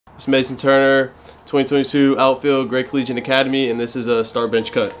It's Mason Turner, 2022 Outfield, Great Collegiate Academy, and this is a start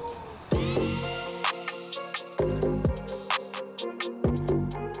bench cut.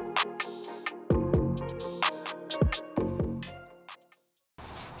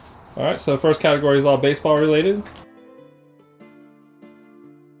 Alright, so first category is all baseball related.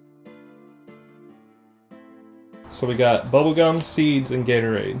 So we got bubblegum, seeds, and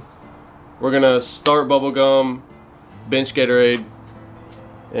Gatorade. We're gonna start bubblegum, bench Gatorade,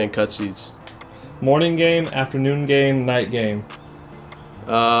 and cut seeds. Morning game, afternoon game, night game.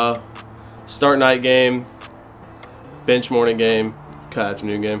 Start night game, bench morning game, cut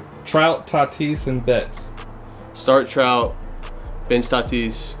afternoon game. Trout, Tatis, and Betts. Start Trout, bench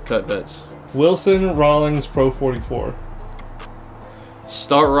Tatis, cut Betts. Wilson, Rawlings, Pro 44.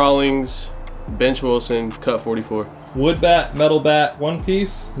 Start Rawlings, bench Wilson, cut 44. Wood bat, metal bat, 1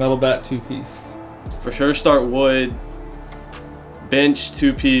 piece, metal bat, 2 piece. For sure start Wood, bench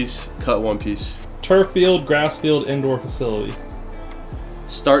 2 piece, cut 1 piece. Turf field, grass field, indoor facility.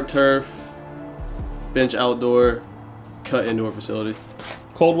 Start turf, bench outdoor, cut indoor facility.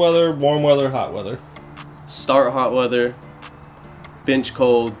 Cold weather, warm weather, hot weather. Start hot weather, bench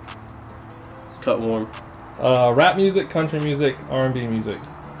cold, cut warm. Rap music, country music, R&B music.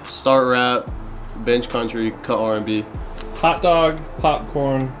 Start rap, bench country, cut R&B. Hot dog,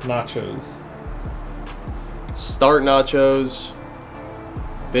 popcorn, nachos. Start nachos,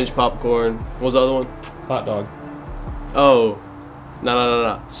 bench popcorn. What was the other one? Hot dog. Oh,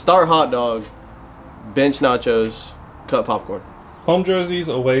 no. Start hot dog, bench nachos, cut popcorn. Home jerseys,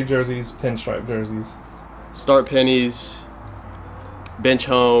 away jerseys, pinstripe jerseys. Start pennies, bench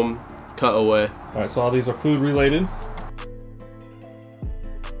home, cut away. Alright, so all these are food related.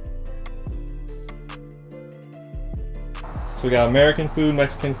 So we got American food,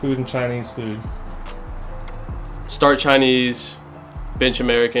 Mexican food, and Chinese food. Start Chinese, bench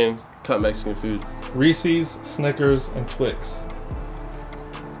American, cut Mexican food. Reese's, Snickers, and Twix.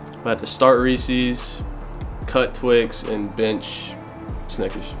 I have to start Reese's, cut Twix, and bench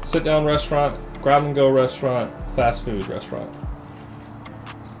Snickers. Sit down restaurant, grab and go restaurant, fast food restaurant.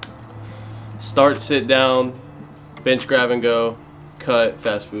 Start sit down, bench grab and go, cut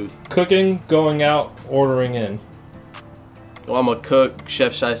fast food. Cooking, going out, ordering in. Well, I'm a cook,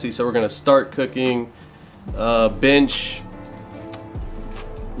 Chef Shiesty, so we're gonna start cooking. Bench,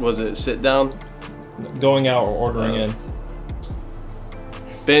 was it sit down? Going out or ordering in.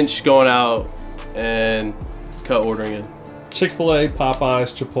 Bench going out and cut ordering in. Chick-fil-A,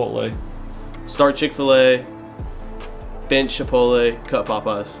 Popeyes, Chipotle. Start Chick-fil-A, bench Chipotle, cut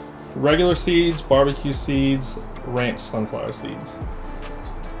Popeyes. Regular seeds, barbecue seeds, ranch sunflower seeds.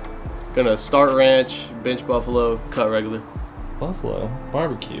 Gonna start ranch, bench buffalo, cut regular. Buffalo,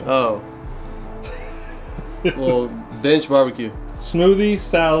 barbecue. Oh. Well, bench barbecue. Smoothie,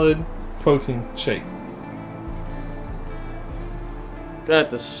 salad, protein shake. Gonna have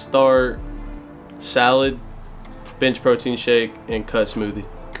to start salad, bench protein shake, and cut smoothie.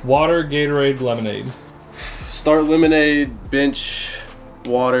 Water, Gatorade, lemonade. Start lemonade, bench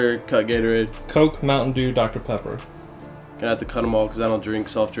water, cut Gatorade. Coke, Mountain Dew, Dr. Pepper. Gonna have to cut them all because I don't drink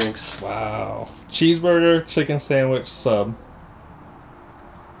soft drinks. Wow. Cheeseburger, chicken sandwich, sub.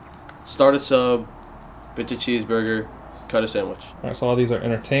 Start a sub, bench a cheeseburger, cut a sandwich. Alright, so all these are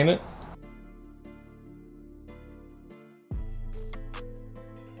entertainment.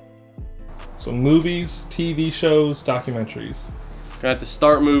 So movies, TV shows, documentaries. Gonna have to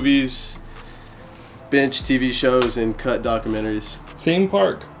start movies, bench TV shows, and cut documentaries. Theme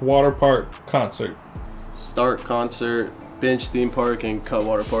park, water park, concert. Start concert, bench theme park, and cut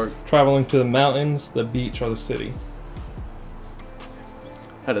water park. Traveling to the mountains, the beach, or the city.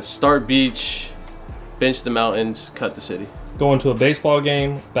 Had to start beach, bench the mountains, cut the city. Going to a baseball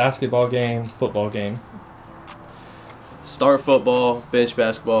game, basketball game, football game. Start football, bench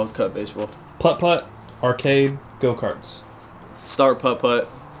basketball, cut baseball. Putt-putt, arcade, go-karts. Start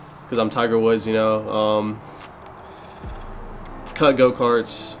putt-putt, because I'm Tiger Woods, you know. Cut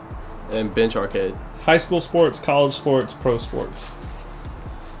go-karts, and bench arcade. High school sports, college sports, pro sports.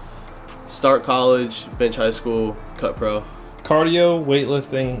 Start college, bench high school, cut pro. Cardio,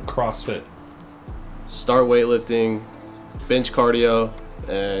 weightlifting, CrossFit. Start weightlifting, bench cardio,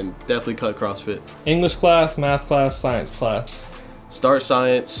 and definitely cut CrossFit. English class, math class, science class. Start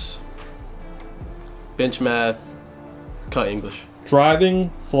science, bench math, cut English.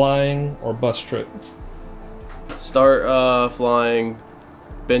 Driving, flying, or bus trip. Start flying,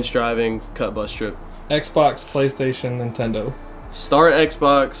 bench driving, cut bus trip. Xbox, PlayStation, Nintendo. Start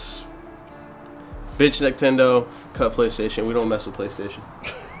Xbox, bench Nintendo, cut PlayStation. We don't mess with PlayStation.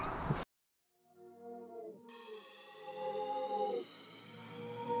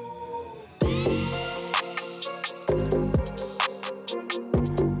 Peace.